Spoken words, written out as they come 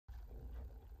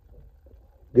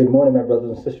Good morning, my brothers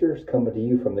and sisters, coming to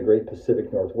you from the great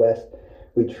Pacific Northwest.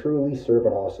 We truly serve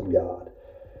an awesome God,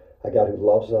 a God who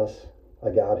loves us, a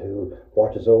God who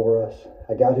watches over us,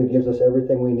 a God who gives us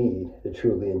everything we need to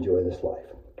truly enjoy this life.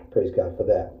 Praise God for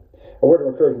that. A word of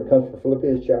encouragement comes from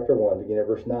Philippians chapter 1, beginning at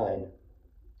verse 9.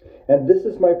 And this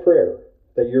is my prayer,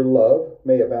 that your love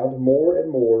may abound more and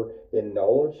more in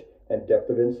knowledge and depth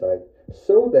of insight,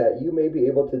 so that you may be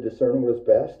able to discern what is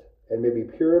best and may be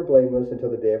pure and blameless until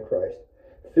the day of Christ,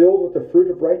 filled with the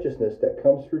fruit of righteousness that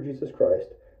comes through Jesus Christ,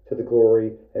 to the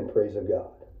glory and praise of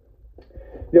God.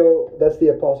 That's the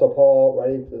Apostle Paul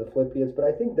writing to the Philippians, but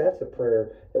I think that's a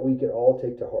prayer that we could all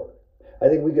take to heart. I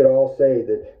think we could all say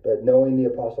that knowing the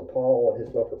Apostle Paul and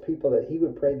his love for people, that he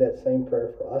would pray that same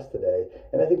prayer for us today.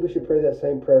 And I think we should pray that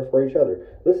same prayer for each other.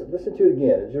 Listen to it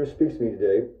again. It just speaks to me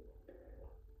today.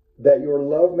 That your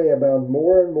love may abound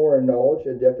more and more in knowledge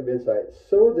and depth of insight,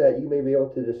 so that you may be able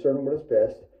to discern what is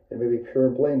best and may be pure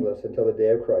and blameless until the day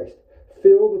of Christ,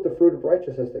 filled with the fruit of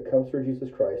righteousness that comes through Jesus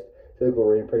Christ, to the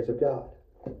glory and praise of God.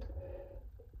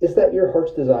 Is that your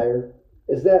heart's desire?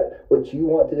 Is that what you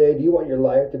want today? Do you want your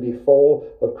life to be full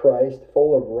of Christ,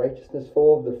 full of righteousness,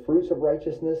 full of the fruits of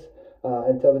righteousness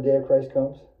until the day of Christ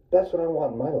comes? That's what I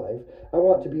want in my life. I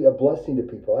want to be a blessing to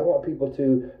people. I want people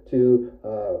to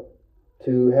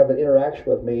have an interaction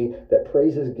with me that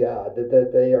praises God,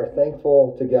 that they are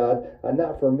thankful to God,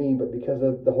 not for me, but because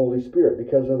of the Holy Spirit,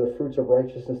 because of the fruits of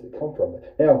righteousness that come from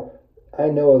it. Now, I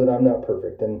know that I'm not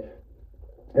perfect, and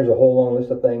there's a whole long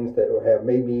list of things that have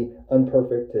made me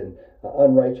imperfect and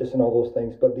unrighteous and all those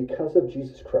things, but because of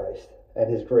Jesus Christ and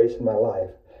his grace in my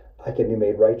life, I can be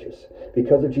made righteous.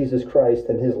 Because of Jesus Christ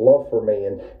and his love for me,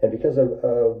 and because of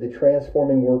the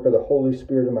transforming work of the Holy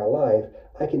Spirit in my life,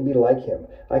 I can be like him.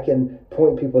 I can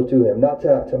point people to him, not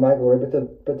to my glory,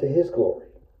 but to his glory.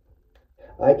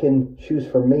 I can choose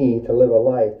for me to live a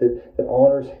life that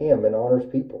honors him and honors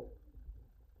people.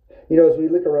 As we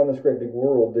look around this great big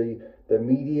world, the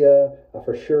media,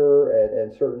 for sure,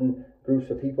 and certain groups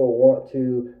of people want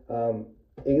to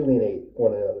alienate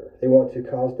one another. They want to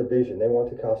cause division. They want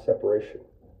to cause separation.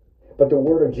 But the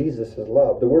word of Jesus is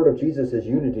love. The word of Jesus is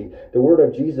unity. The word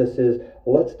of Jesus is,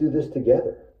 let's do this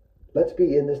together. Let's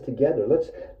be in this together.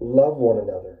 Let's love one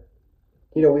another.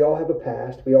 We all have a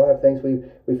past. We all have things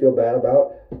we feel bad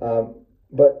about.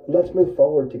 But let's move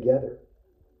forward together.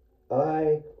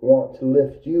 I want to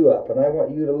lift you up, and I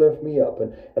want you to lift me up,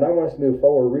 and I want us to move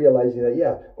forward realizing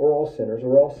that, we're all sinners,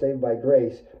 we're all saved by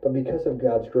grace, but because of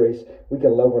God's grace, we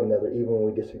can love one another even when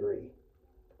we disagree.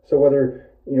 So whether,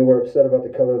 we're upset about the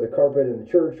color of the carpet in the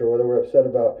church, or whether we're upset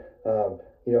about,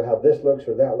 how this looks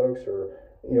or that looks, or,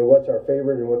 what's our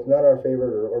favorite and what's not our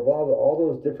favorite, or blah, blah, all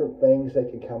those different things that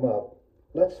can come up,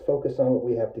 let's focus on what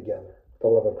we have together, the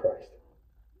love of Christ.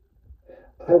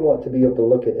 I want to be able to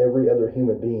look at every other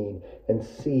human being and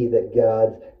see that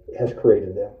God has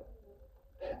created them.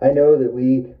 I know that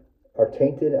we are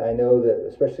tainted. I know that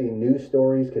especially news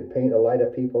stories can paint a light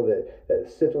of people that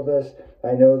sit with us.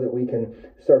 I know that we can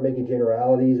start making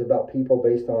generalities about people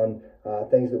based on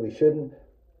things that we shouldn't.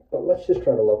 But let's just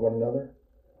try to love one another.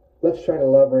 Let's try to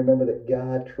love and remember that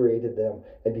God created them.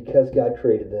 And because God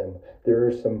created them, there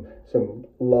is some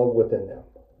love within them.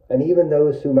 And even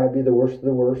those who might be the worst of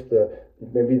the worst,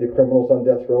 maybe the criminals on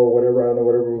death row or whatever, I don't know,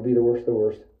 whatever would be the worst of the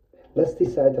worst. Let's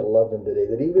decide to love them today.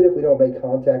 That even if we don't make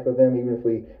contact with them, even if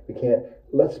we can't,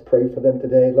 let's pray for them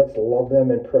today. Let's love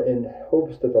them and pray in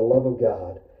hopes that the love of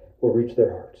God will reach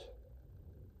their hearts.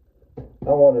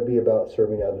 I want to be about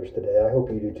serving others today. I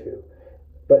hope you do too.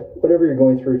 But whatever you're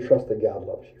going through, trust that God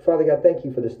loves you. Father God, thank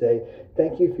you for this day.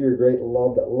 Thank you for your great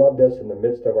love that loved us in the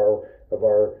midst of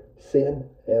our sin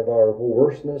and of our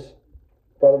worstness.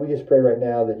 Father, we just pray right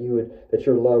now that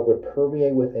your love would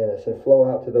permeate within us and flow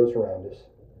out to those around us.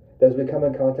 That as we come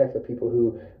in contact with people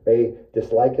who may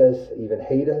dislike us, even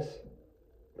hate us,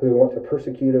 who want to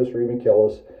persecute us or even kill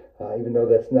us, even though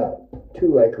that's not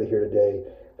too likely here today,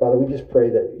 Father, we just pray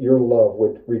that your love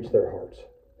would reach their hearts.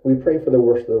 We pray for the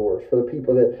worst of the worst, for the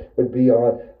people that would be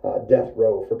on death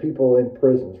row, for people in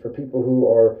prisons, for people who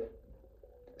are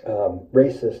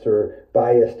racist or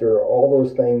biased or all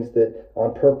those things that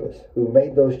on purpose, who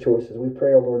made those choices. We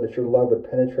pray, oh Lord, that your love would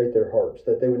penetrate their hearts,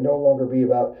 that they would no longer be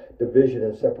about division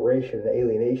and separation and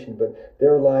alienation, but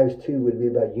their lives too would be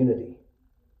about unity.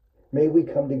 May we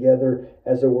come together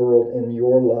as a world in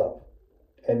your love,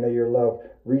 and may your love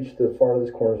reach to the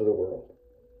farthest corners of the world.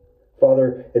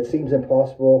 Father, it seems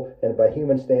impossible, and by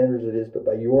human standards it is, but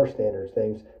by your standards,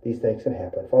 these things can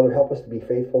happen. Father, help us to be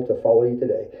faithful to follow you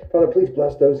today. Father, please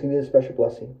bless those who need a special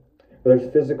blessing, whether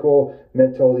it's physical,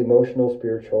 mental, emotional,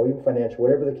 spiritual, even financial,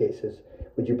 whatever the case is.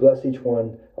 Would you bless each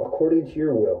one according to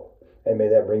your will? and may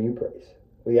that bring you praise.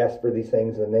 We ask for these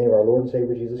things in the name of our Lord and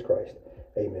Savior Jesus Christ.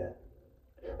 Amen.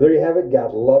 There you have it.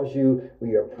 God loves you.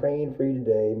 We are praying for you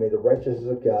today. May the righteousness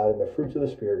of God and the fruits of the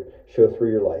Spirit show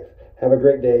through your life. Have a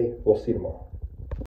great day. We'll see you tomorrow.